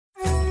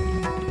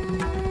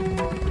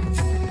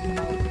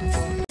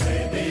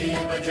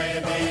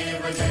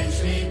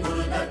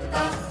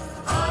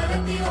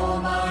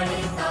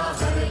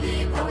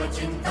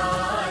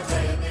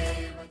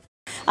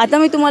आता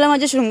मी तुम्हाला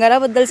माझ्या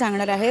शृंगाराबद्दल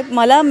सांगणार आहे.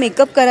 मला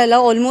मेकअप करायला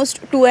ऑलमोस्ट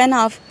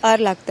 2.5 आवर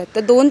लागतात.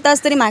 तर 2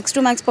 तास तरी मॅक्स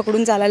टू मॅक्स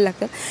पकडून चालायला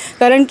लागतात.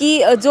 कारण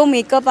की जो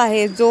मेकअप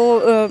आहे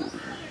जो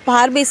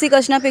फार बेसिक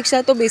असण्यापेक्षा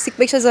तो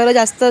बेसिकपेक्षा जरा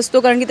जास्त असतो.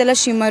 कारण की त्याला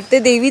शिमर ते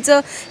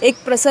देवीचं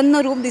एक प्रसन्न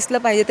रूप दिसलं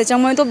पाहिजे,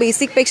 त्याच्यामुळे तो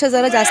बेसिकपेक्षा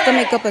जरा जास्त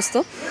मेकअप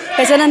असतो.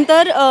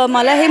 त्याच्यानंतर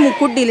मला हे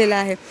मुकुट दिलेलं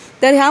आहे.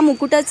 तर ह्या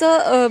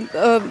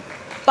मुकुटाचं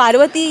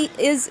पार्वती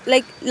इज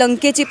लाईक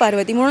लंकेची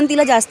पार्वती, म्हणून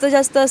तिला जास्त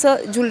असं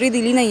ज्वेलरी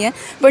दिली नाही आहे.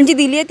 पण जी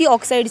दिली आहे ती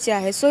ऑक्साईडची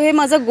आहे. सो हे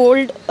माझं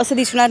गोल्ड असं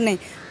दिसणार नाही,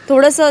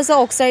 थोडंसं असं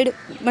ऑक्साईड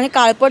म्हणजे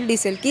काळपट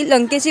दिसेल की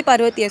लंकेची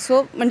पार्वती आहे.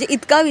 सो म्हणजे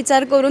इतका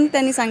विचार करून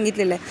त्यांनी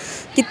सांगितलेलं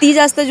आहे की ती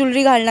जास्त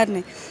ज्वेलरी घालणार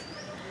नाही.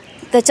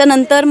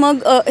 त्याच्यानंतर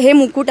मग हे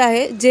मुकुट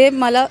आहे जे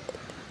मला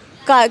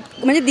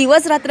म्हणजे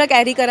दिवस रात्र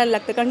कॅरी करायला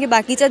लागतं. कारण की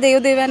बाकीच्या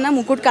देवदेव्यांना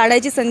मुकुट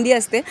काढायची संधी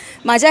असते,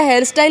 माझ्या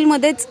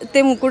हेअरस्टाईलमध्येच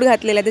ते मुकुट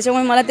घातलेलं आहे.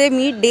 त्याच्यामुळे मला ते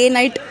मी डे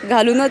नाईट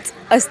घालूनच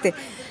असते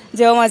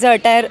जेव्हा माझं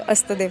अटायर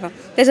असतं तेव्हा.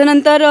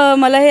 त्याच्यानंतर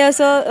मला हे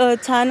असं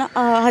छान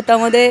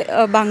हातामध्ये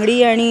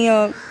बांगडी आणि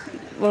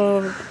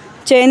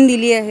चेन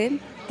दिली आहे.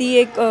 ती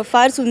एक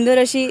फार सुंदर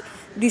अशी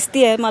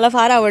दिसती आहे, मला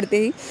फार आवडते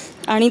ही.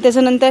 आणि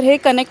त्याच्यानंतर हे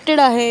कनेक्टेड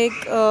आहे,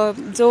 एक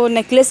जो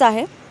नेकलेस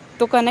आहे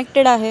तो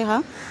कनेक्टेड आहे हा.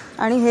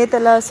 आणि हे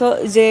त्याला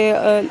असं जे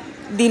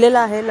दिलेलं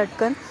आहे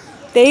लटकन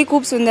तेही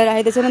खूप सुंदर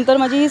आहे. त्याच्यानंतर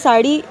माझी ही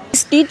साडी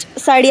स्टिच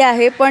साडी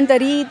आहे, पण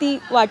तरीही ती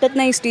वाटत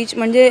नाही स्टिच.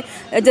 म्हणजे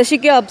जशी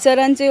की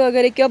अप्सरांचे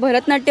वगैरे किंवा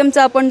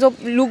भरतनाट्यमचा आपण जो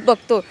लूक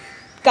बघतो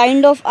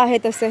काइंड ऑफ आहे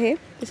तसं हे.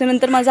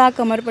 त्याच्यानंतर माझा हा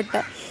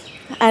कमरपट्टा,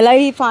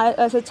 ह्यालाही फार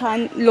असं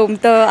छान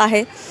लोमतं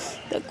आहे.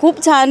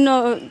 खूप छान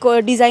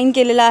डिझाईन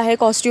केलेलं आहे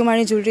कॉस्ट्यूम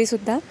आणि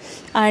ज्वेलरीसुद्धा.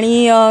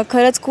 आणि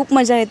खरंच खूप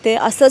मजा येते.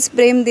 असंच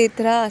प्रेम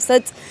देत राहा,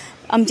 असंच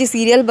आमची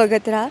सिरियल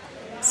बघत राहा.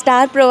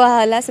 स्टार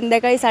प्रवाहाला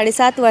संध्याकाळी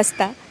 7:30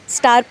 वाजता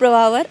स्टार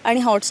प्रवाहावर आणि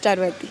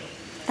हॉटस्टारवरती.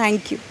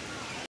 थँक्यू.